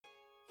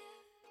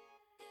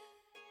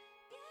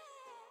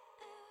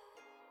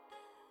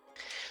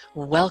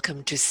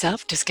Welcome to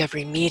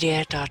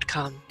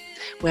selfdiscoverymedia.com,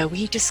 where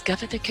we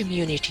discover the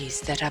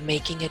communities that are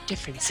making a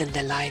difference in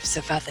the lives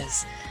of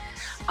others.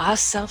 Our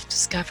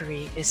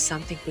self-discovery is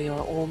something we are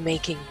all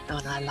making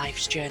on our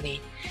life's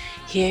journey.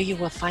 Here you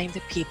will find the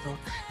people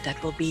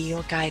that will be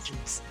your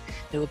guidance,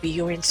 that will be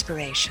your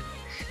inspiration,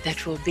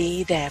 that will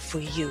be there for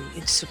you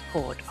in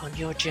support on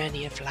your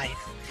journey of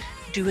life.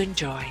 Do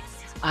enjoy.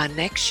 Our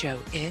next show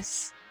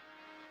is...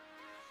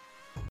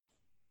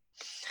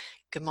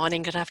 Good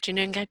morning, good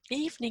afternoon, good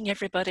evening,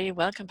 everybody.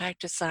 Welcome back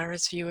to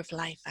Sarah's View of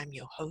Life. I'm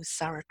your host,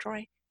 Sarah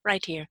Troy,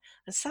 right here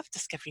on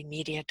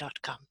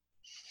selfdiscoverymedia.com.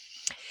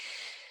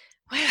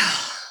 Well,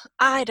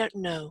 I don't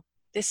know.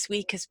 This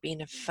week has been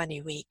a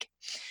funny week.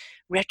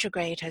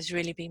 Retrograde has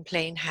really been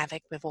playing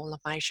havoc with all of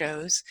my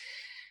shows.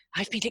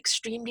 I've been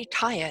extremely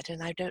tired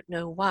and I don't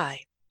know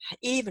why,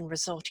 even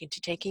resorting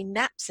to taking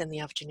naps in the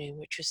afternoon,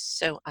 which was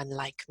so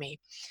unlike me.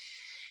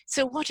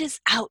 So what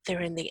is out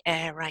there in the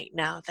air right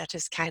now that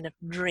is kind of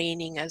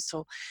draining us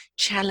or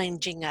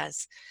challenging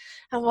us?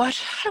 And what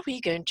are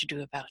we going to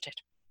do about it?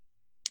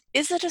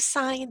 Is it a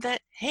sign that,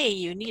 hey,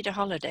 you need a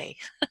holiday?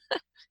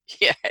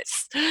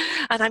 Yes.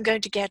 And I'm going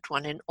to get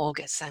one in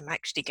August. I'm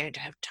actually going to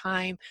have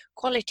time,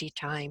 quality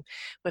time,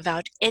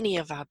 without any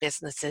of our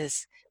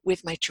businesses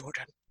with my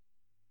children.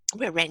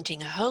 We're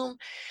renting a home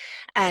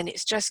and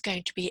it's just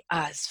going to be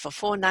us for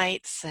 4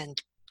 nights and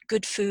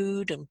good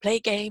food and play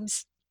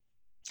games.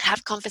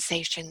 Have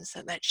conversations,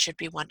 and that should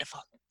be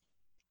wonderful.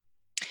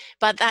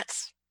 But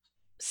that's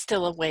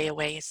still a way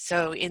away.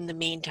 So in the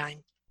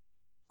meantime,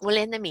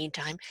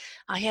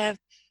 I have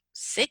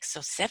 6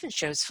 or 7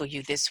 shows for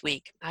you this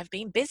week. I've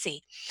been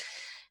busy,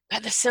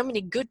 but there's so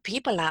many good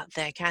people out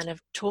there kind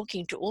of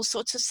talking to all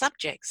sorts of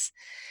subjects.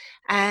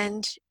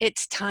 And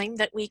it's time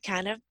that we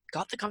kind of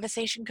got the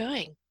conversation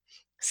going.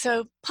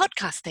 So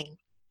podcasting.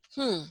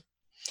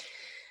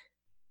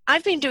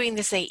 I've been doing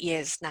this 8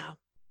 years now.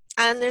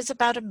 And there's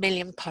about 1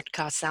 million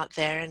podcasts out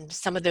there, and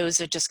some of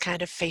those are just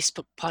kind of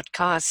Facebook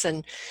podcasts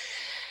and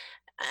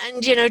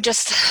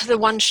just the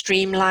one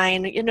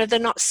streamline. They're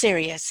not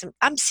serious.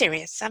 I'm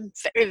serious. I'm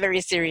very,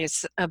 very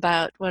serious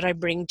about what I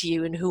bring to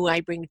you and who I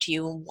bring to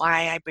you and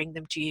why I bring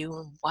them to you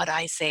and what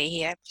I say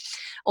here.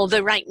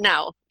 Although right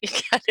now,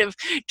 you're kind of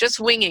just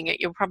winging it.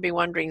 You're probably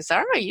wondering,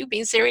 Sarah, are you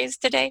being serious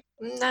today?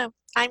 No,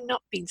 I'm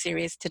not being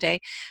serious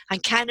today. I'm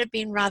kind of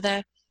being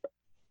rather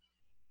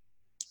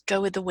go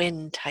with the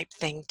wind type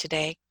thing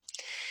today.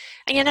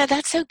 And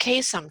that's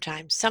okay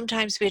sometimes.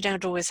 Sometimes we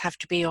don't always have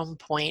to be on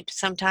point.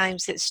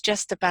 Sometimes it's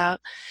just about,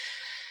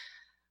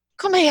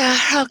 come here,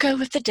 I'll go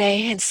with the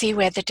day and see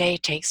where the day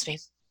takes me.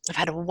 I've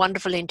had a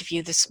wonderful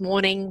interview this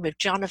morning with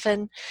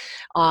Jonathan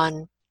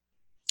on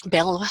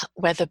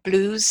Bellwether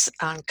Blues,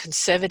 on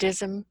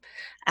conservatism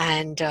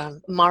and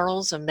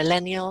morals and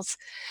millennials.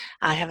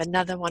 I have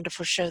another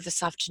wonderful show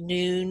this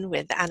afternoon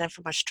with Anna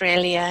from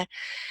Australia.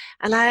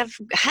 And I've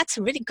had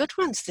some really good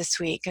ones this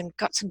week and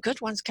got some good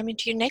ones coming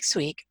to you next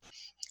week.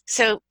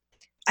 So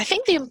I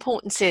think the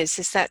importance is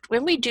that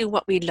when we do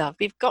what we love,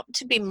 we've got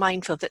to be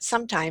mindful that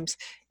sometimes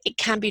it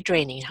can be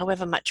draining,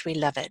 however much we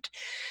love it.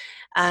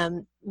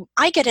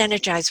 I get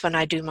energized when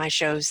I do my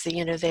shows.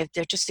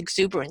 They're just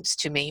exuberance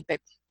to me, but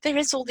there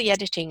is all the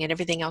editing and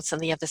everything else on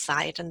the other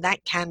side, and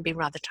that can be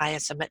rather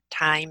tiresome at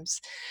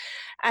times.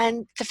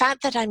 And the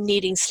fact that I'm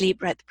needing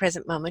sleep right at the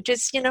present moment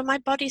is, my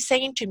body's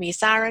saying to me,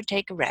 Sarah,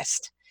 take a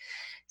rest.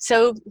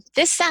 So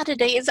this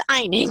Saturday is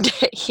ironing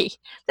day.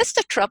 That's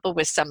the trouble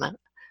with summer.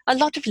 A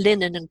lot of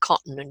linen and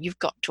cotton, and you've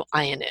got to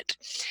iron it.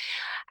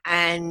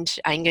 And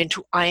I'm going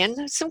to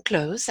iron some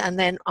clothes, and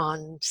then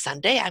on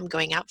Sunday I'm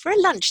going out for a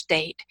lunch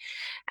date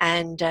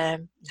and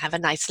have a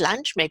nice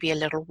lunch, maybe a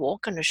little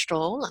walk and a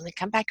stroll, and then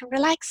come back and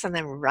relax, and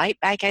then right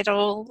back at it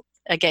all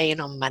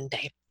again on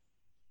Monday.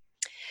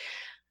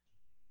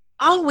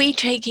 Are we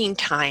taking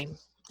time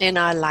in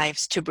our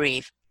lives to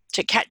breathe,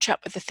 to catch up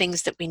with the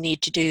things that we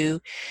need to do,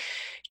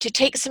 to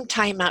take some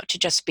time out to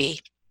just be?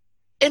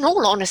 In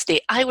all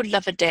honesty, I would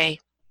love a day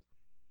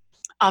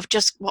of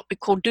just what we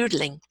call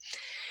doodling.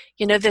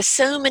 There's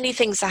so many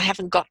things I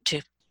haven't got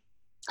to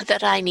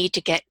that I need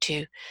to get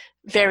to,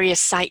 various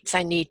sites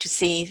I need to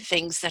see,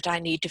 things that I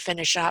need to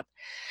finish up,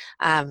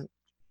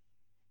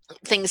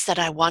 things that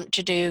I want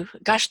to do.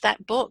 Gosh,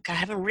 that book, I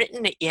haven't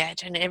written it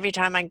yet, and every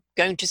time I'm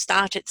going to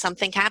start it,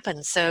 something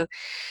happens. So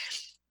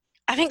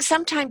I think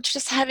sometimes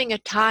just having a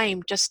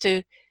time just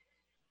to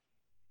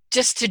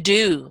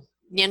do,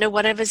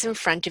 whatever's in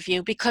front of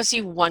you because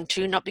you want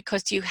to, not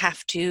because you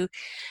have to,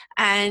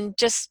 and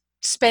just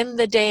spend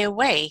the day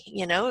away,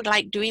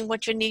 like doing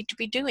what you need to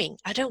be doing.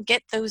 I don't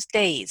get those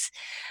days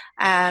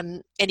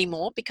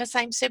anymore because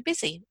I'm so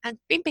busy, and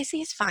being busy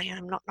is fine.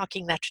 I'm not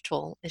knocking that at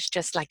all. It's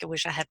just like I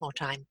wish I had more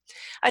time.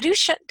 I do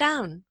shut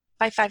down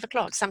by 5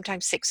 o'clock,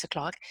 sometimes 6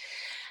 o'clock,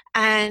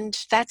 and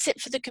that's it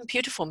for the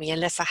computer for me,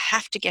 unless I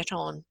have to get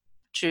on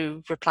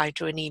to reply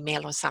to an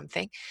email or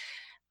something.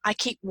 I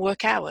keep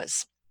work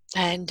hours,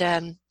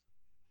 and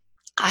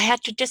I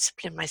had to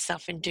discipline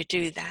myself and to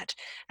do that.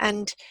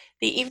 And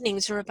the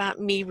evenings are about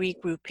me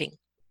regrouping.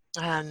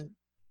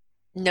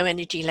 no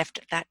energy left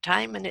at that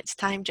time, and it's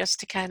time just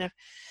to kind of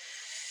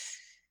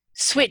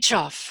switch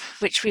off,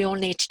 which we all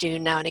need to do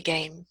now and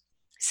again.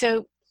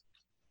 So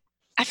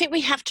I think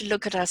we have to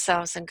look at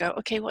ourselves and go,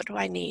 okay, what do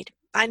I need?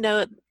 I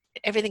know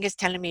everything is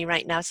telling me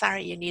right now, Sarah,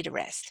 you need a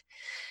rest.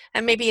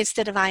 And maybe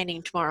instead of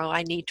ironing tomorrow,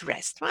 I need to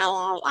rest. Well,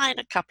 I'll iron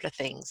a couple of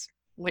things,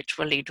 which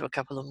will lead to a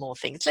couple of more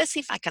things. Let's see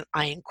if I can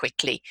iron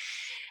quickly.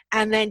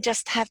 And then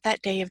just have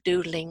that day of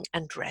doodling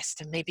and rest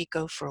and maybe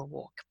go for a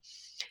walk.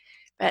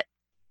 But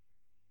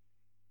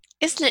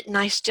isn't it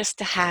nice just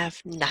to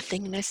have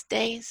nothingness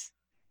days?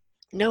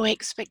 No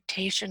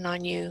expectation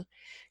on you,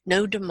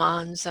 no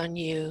demands on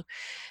you,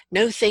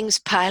 no things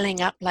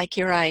piling up like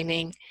you're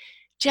ironing.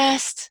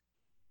 Just,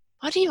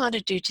 what do you want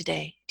to do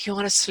today? Do you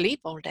want to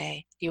sleep all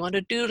day? Do you want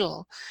to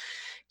doodle?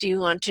 Do you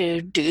want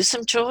to do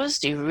some chores?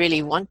 Do you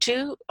really want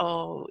to?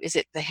 Or is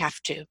it they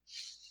have to?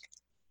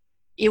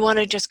 You want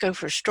to just go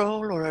for a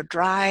stroll or a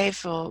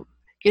drive, or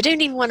you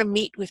don't even want to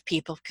meet with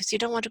people because you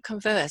don't want to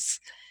converse.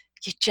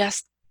 You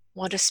just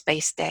want a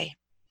space day.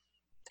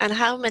 And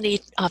how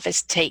many of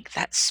us take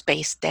that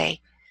space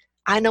day?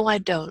 I know I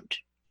don't.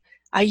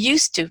 I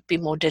used to be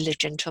more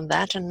diligent on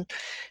that, and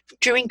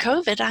during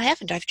COVID, I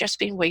haven't. I've just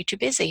been way too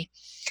busy.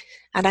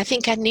 And I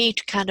think I need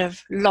to kind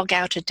of log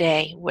out a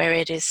day where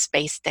it is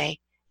space day,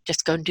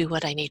 just go and do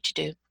what I need to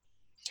do.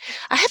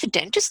 I have a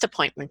dentist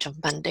appointment on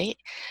Monday,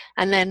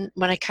 and then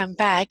when I come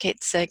back,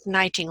 it's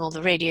igniting all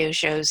the radio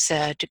shows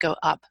to go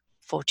up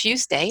for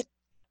Tuesday.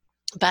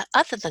 But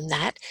other than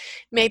that,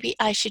 maybe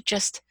I should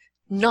just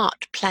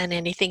not plan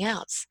anything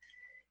else.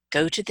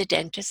 Go to the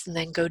dentist and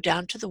then go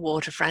down to the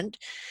waterfront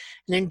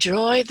and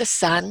enjoy the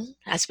sun,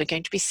 as we're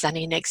going to be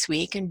sunny next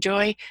week.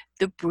 Enjoy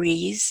the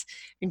breeze,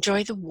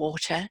 enjoy the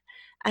water,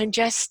 and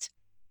just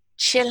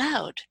chill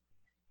out.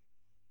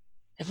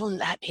 Wouldn't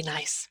that be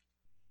nice?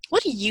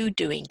 What are you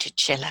doing to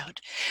chill out?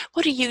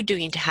 What are you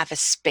doing to have a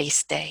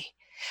space day?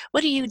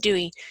 What are you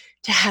doing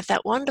to have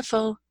that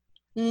wonderful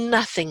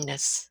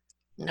nothingness?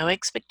 No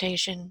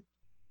expectation,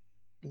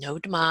 no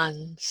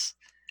demands,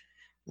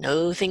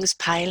 no things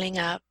piling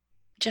up,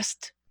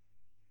 just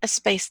a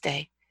space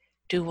day.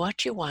 Do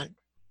what you want,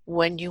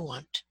 when you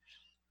want,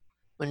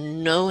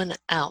 when no one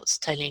else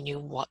telling you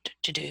what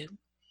to do.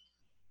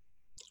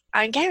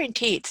 I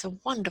guarantee it's a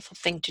wonderful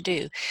thing to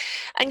do.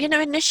 And,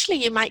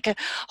 initially you might go,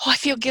 oh, I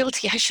feel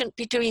guilty. I shouldn't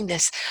be doing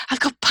this.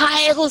 I've got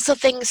piles of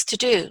things to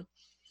do.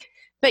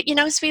 But,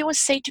 as we always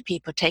say to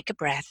people, take a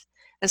breath.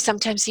 And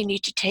sometimes you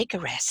need to take a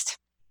rest,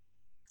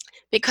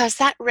 because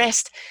that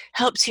rest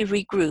helps you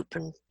regroup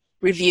and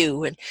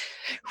review and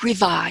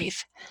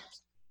revive.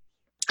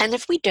 And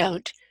if we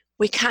don't,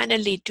 we kind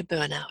of lead to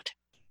burnout.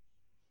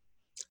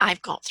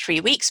 I've got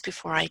 3 weeks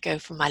before I go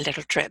for my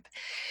little trip.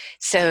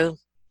 So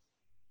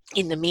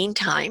in the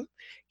meantime,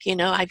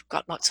 I've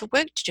got lots of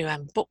work to do.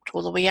 I'm booked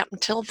all the way up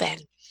until then.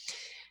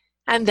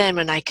 And then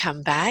when I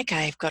come back,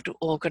 I've got to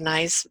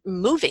organize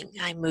moving.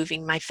 I'm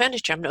moving my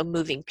furniture. I'm not a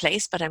moving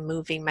place, but I'm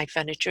moving my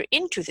furniture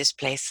into this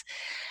place.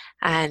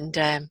 And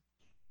then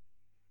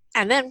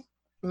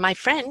my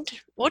friend,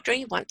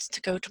 Audrey, wants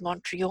to go to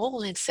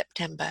Montreal in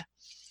September.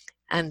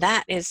 And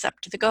that is up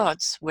to the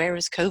gods. Where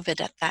is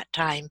COVID at that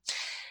time?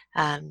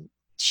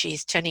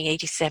 She's turning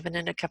 87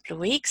 in a couple of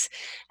weeks,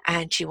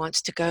 and she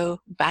wants to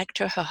go back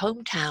to her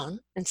hometown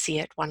and see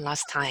it one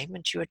last time,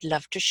 and she would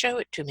love to show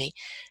it to me.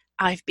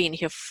 I've been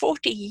here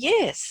 40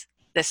 years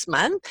this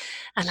month,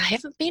 and I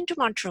haven't been to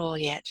Montreal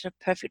yet. A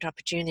perfect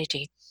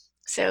opportunity.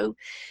 So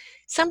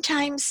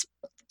sometimes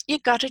you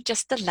got to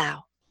just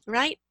allow,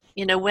 right?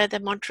 Whether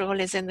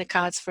Montreal is in the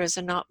cards for us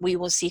or not, we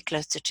will see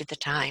closer to the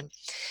time.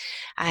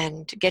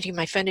 And getting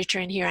my furniture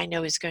in here, I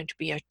know, is going to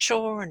be a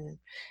chore,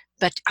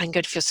 but I'm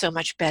going to feel so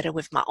much better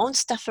with my own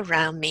stuff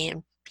around me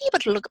and be able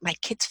to look at my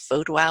kids'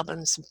 photo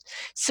albums,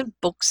 some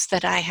books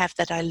that I have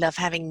that I love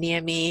having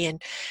near me,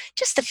 and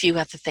just a few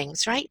other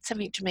things, right?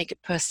 Something to make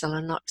it personal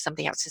and not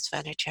somebody else's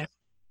furniture.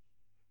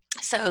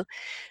 So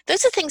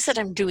those are things that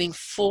I'm doing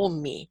for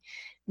me.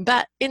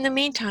 But in the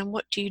meantime,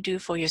 what do you do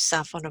for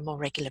yourself on a more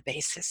regular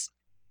basis?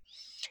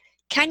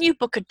 Can you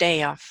book a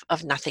day off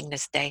of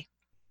nothingness day?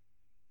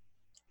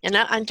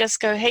 And just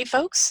go, hey,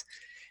 folks,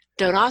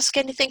 don't ask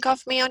anything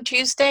of me on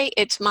Tuesday.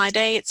 It's my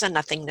day. It's a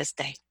nothingness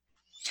day.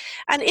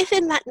 And if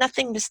in that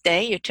nothingness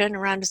day, you turn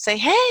around and say,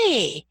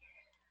 hey,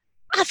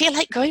 I feel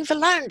like going for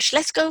lunch.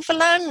 Let's go for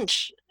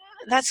lunch.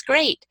 That's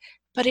great.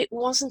 But it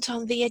wasn't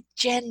on the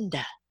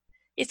agenda.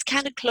 It's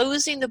kind of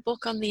closing the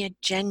book on the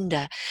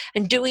agenda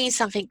and doing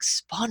something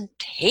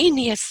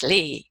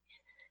spontaneously.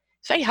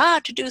 It's very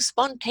hard to do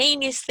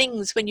spontaneous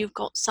things when you've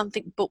got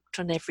something booked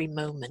on every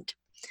moment.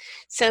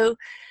 So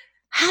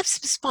have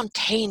some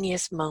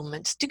spontaneous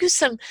moments. Do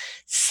some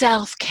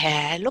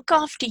self-care. Look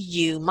after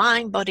you,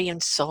 mind, body,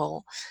 and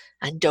soul.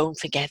 And don't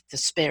forget the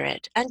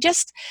spirit. And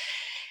just,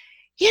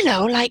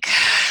 go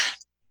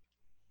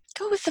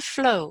with the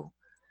flow.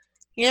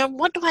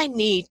 What do I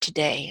need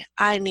today?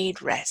 I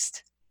need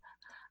rest.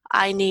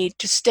 I need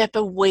to step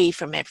away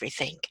from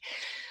everything.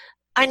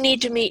 I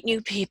need to meet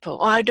new people,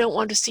 or I don't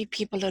want to see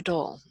people at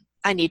all.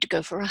 I need to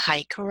go for a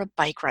hike or a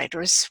bike ride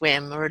or a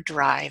swim or a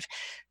drive.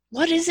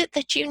 What is it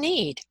that you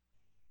need?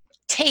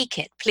 Take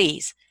it,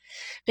 please,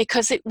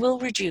 because it will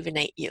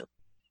rejuvenate you.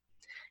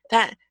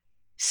 That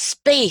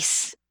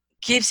space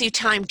gives you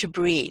time to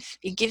breathe.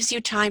 It gives you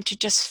time to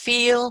just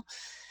feel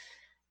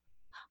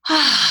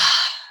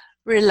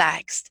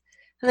relaxed.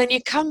 And then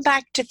you come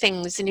back to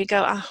things and you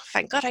go, oh,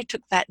 thank God I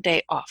took that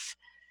day off.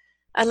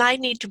 And I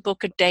need to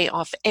book a day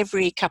off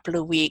every couple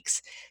of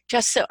weeks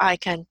just so I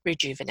can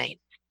rejuvenate.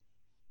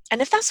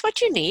 And if that's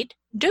what you need,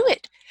 do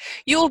it.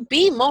 You'll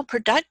be more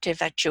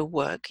productive at your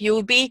work.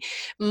 You'll be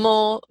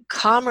more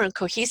calmer and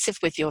cohesive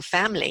with your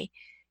family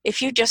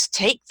if you just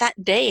take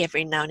that day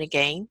every now and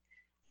again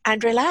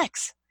and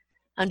relax.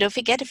 And don't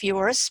forget, if you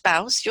are a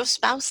spouse, your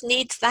spouse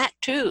needs that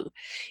too.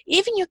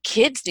 Even your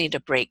kids need a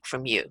break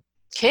from you.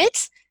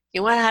 Kids,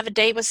 you want to have a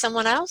day with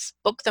someone else?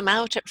 Book them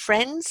out at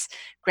friends,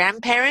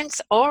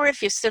 grandparents, or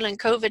if you're still in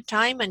COVID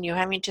time and you're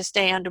having to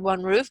stay under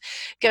one roof,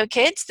 go,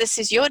 kids, this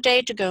is your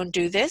day to go and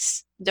do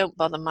this. Don't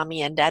bother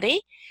mommy and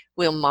daddy.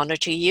 We'll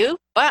monitor you,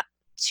 but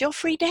it's your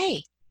free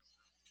day.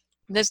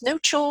 There's no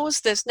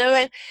chores, there's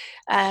no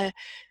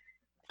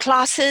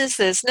classes,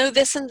 there's no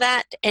this and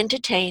that.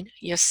 Entertain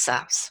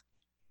yourselves.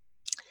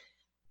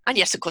 And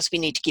yes, of course, we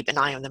need to keep an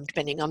eye on them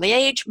depending on the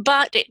age,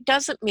 but it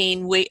doesn't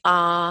mean we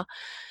are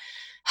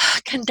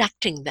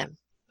conducting them.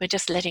 We're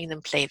just letting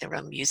them play their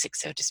own music,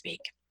 so to speak.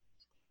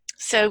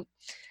 So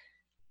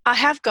I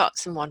have got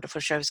some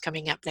wonderful shows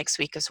coming up next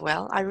week as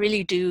well. I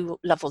really do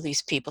love all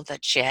these people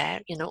that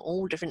share,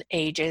 all different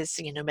ages,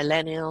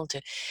 millennial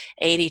to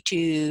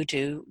 82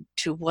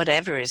 to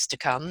whatever is to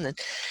come. And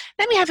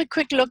let me have a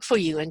quick look for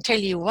you and tell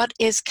you what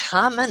is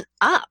coming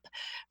up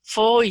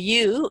for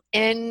you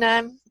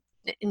in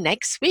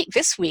next week,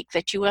 this week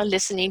that you are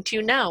listening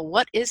to now.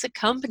 What is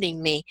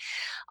accompanying me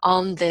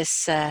on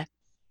this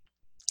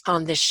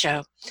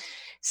show?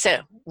 So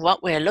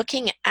what we're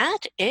looking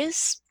at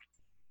is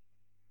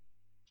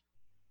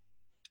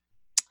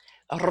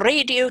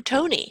Radio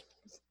Tony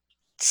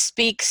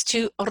speaks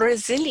to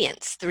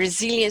resilience, the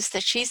resilience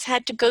that she's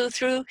had to go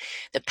through,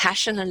 the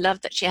passion and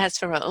love that she has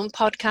for her own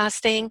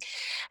podcasting,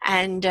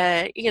 and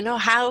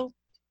how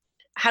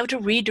to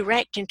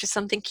redirect into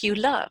something you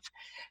love.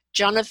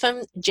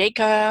 Jonathan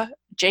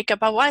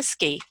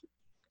Jacobowski,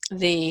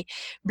 the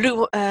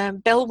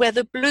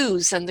Bellwether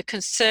Blues and the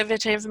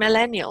Conservative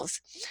Millennials.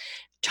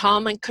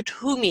 Tom and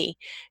Katumi,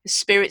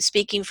 Spirit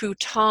speaking through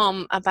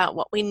Tom about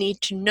what we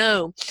need to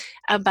know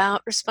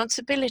about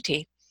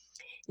responsibility.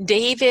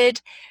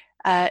 David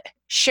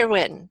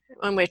Sherwin,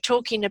 when we're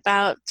talking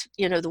about,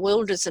 the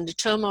wilderness and the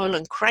turmoil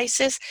and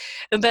crisis,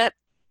 but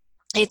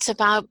it's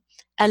about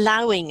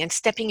allowing and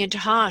stepping into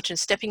heart and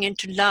stepping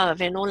into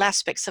love in all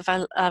aspects of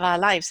our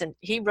lives. And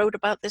he wrote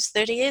about this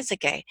 30 years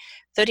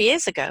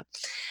ago.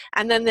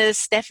 And then there's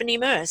Stephanie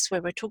Merce,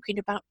 where we're talking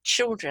about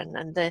children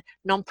and the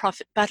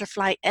nonprofit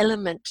Butterfly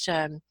Element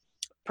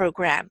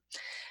program.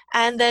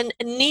 And then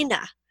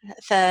Nina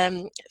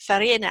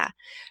Farina,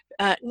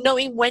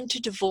 knowing when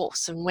to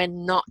divorce and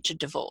when not to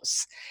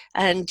divorce.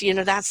 And,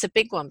 that's a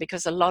big one,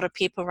 because a lot of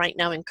people right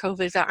now in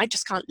COVID are, I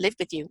just can't live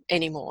with you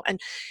anymore. And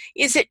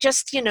is it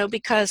just,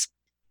 because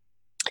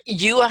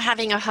you are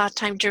having a hard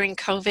time during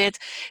COVID,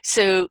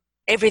 so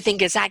everything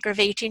is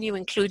aggravating you,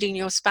 including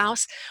your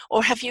spouse?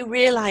 Or have you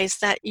realized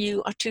that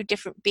you are two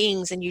different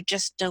beings and you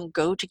just don't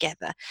go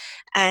together?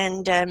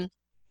 And,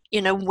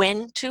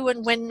 when to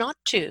and when not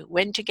to,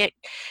 when to get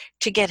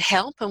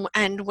help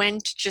and when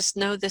to just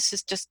know this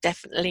is just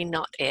definitely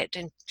not it.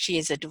 And she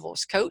is a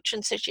divorce coach,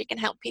 and so she can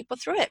help people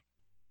through it.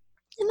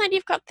 And then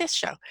you've got this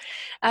show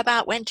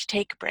about when to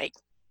take a break,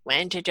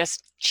 when to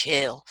just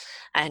chill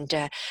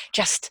and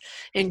just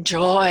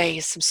enjoy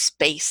some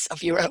space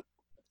of your own.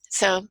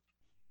 So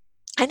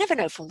I never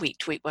know from week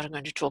to week what I'm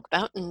going to talk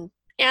about. And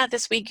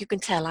this week you can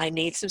tell I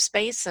need some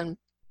space, and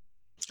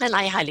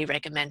I highly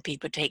recommend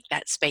people take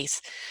that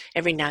space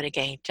every now and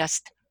again.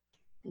 Just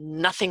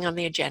nothing on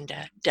the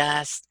agenda,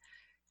 just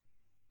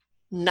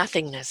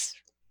nothingness.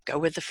 Go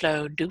with the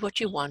flow, do what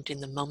you want in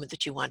the moment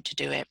that you want to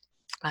do it.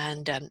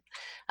 And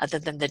other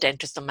than the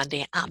dentist on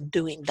Monday, I'm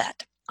doing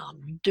that.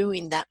 I'm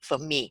doing that for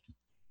me.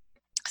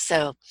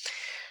 So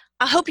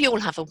I hope you all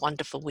have a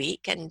wonderful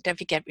week. And don't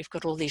forget, we've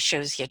got all these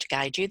shows here to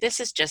guide you. This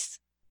is just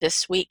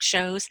this week's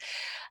shows.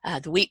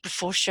 The week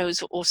before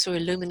shows are also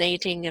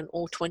illuminating, and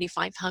all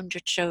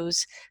 2,500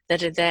 shows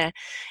that are there.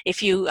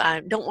 If you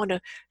don't want to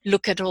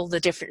look at all the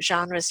different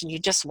genres and you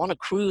just want to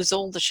cruise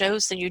all the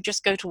shows, then you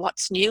just go to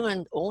What's New,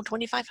 and all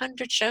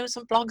 2,500 shows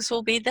and blogs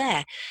will be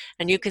there,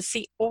 and you can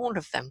see all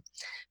of them.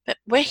 But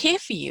we're here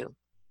for you.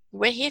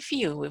 We're here for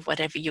you with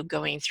whatever you're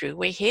going through.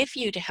 We're here for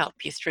you to help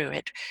you through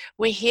it.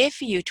 We're here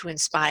for you to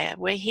inspire.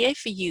 We're here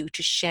for you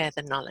to share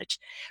the knowledge.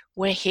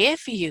 We're here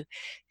for you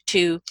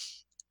to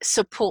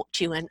support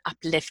you and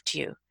uplift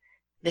you.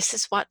 This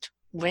is what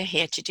we're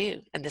here to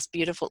do. And this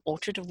beautiful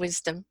orchard of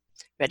wisdom,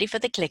 ready for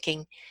the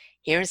clicking,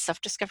 here in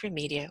Self-Discovery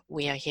Media,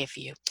 we are here for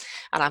you.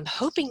 And I'm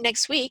hoping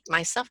next week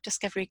my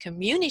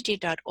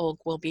selfdiscoverycommunity.org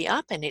will be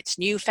up in its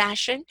new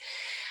fashion,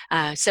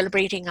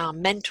 celebrating our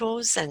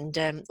mentors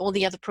and all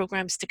the other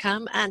programs to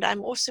come. And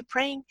I'm also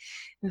praying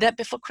that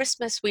before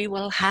Christmas we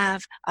will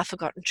have our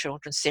Forgotten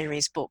Children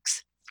series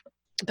books.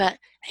 But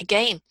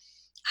again,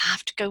 I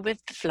have to go with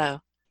the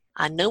flow.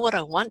 I know what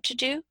I want to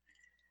do.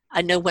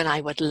 I know when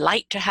I would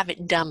like to have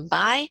it done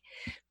by,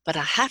 but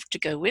I have to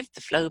go with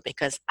the flow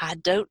because I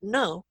don't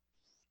know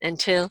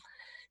until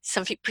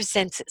something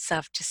presents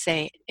itself to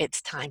say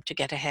it's time to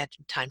get ahead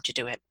and time to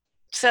do it.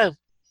 So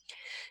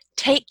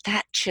take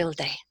that chill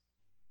day,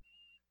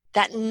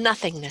 that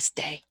nothingness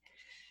day,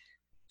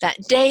 that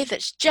day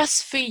that's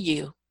just for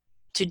you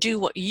to do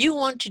what you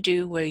want to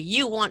do, where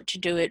you want to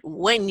do it,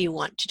 when you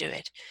want to do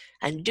it,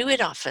 and do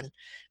it often,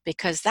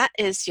 because that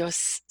is your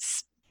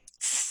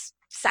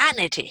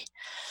sanity.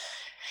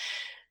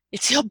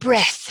 It's your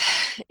breath,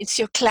 it's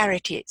your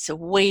clarity, it's a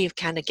way of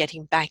kind of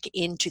getting back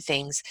into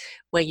things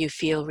where you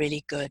feel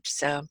really good.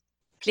 So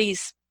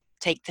please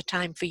take the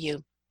time for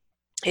you.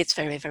 It's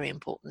very, very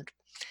important.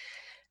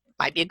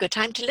 Might be a good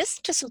time to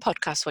listen to some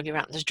podcasts while you're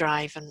out on the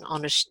drive and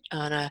on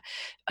a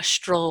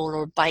stroll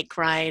or bike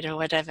ride or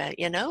whatever.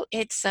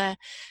 It's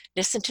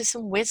listen to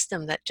some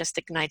wisdom that just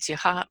ignites your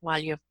heart while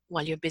you're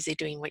busy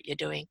doing what you're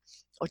doing,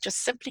 or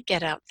just simply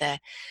get out there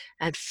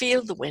and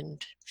feel the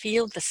wind,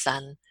 feel the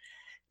sun,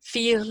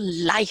 feel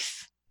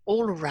life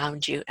all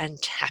around you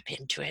and tap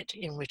into it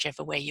in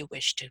whichever way you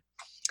wish to.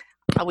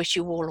 I wish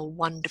you all a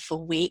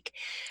wonderful week,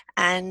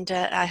 and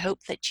I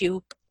hope that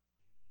you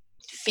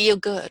feel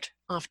good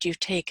after you've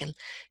taken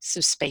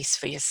some space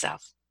for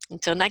yourself.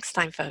 Until next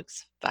time,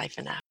 folks, bye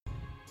for now.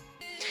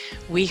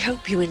 We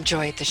hope you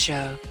enjoyed the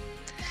show.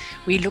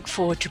 We look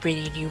forward to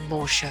bringing you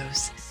more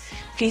shows.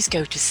 Please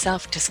go to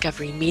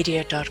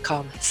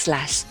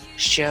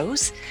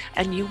selfdiscoverymedia.com/shows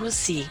and you will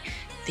see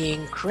the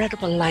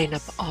incredible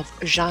lineup of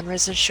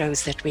genres and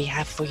shows that we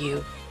have for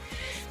you.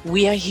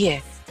 We are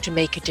here to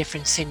make a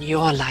difference in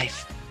your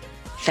life.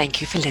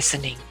 Thank you for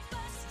listening.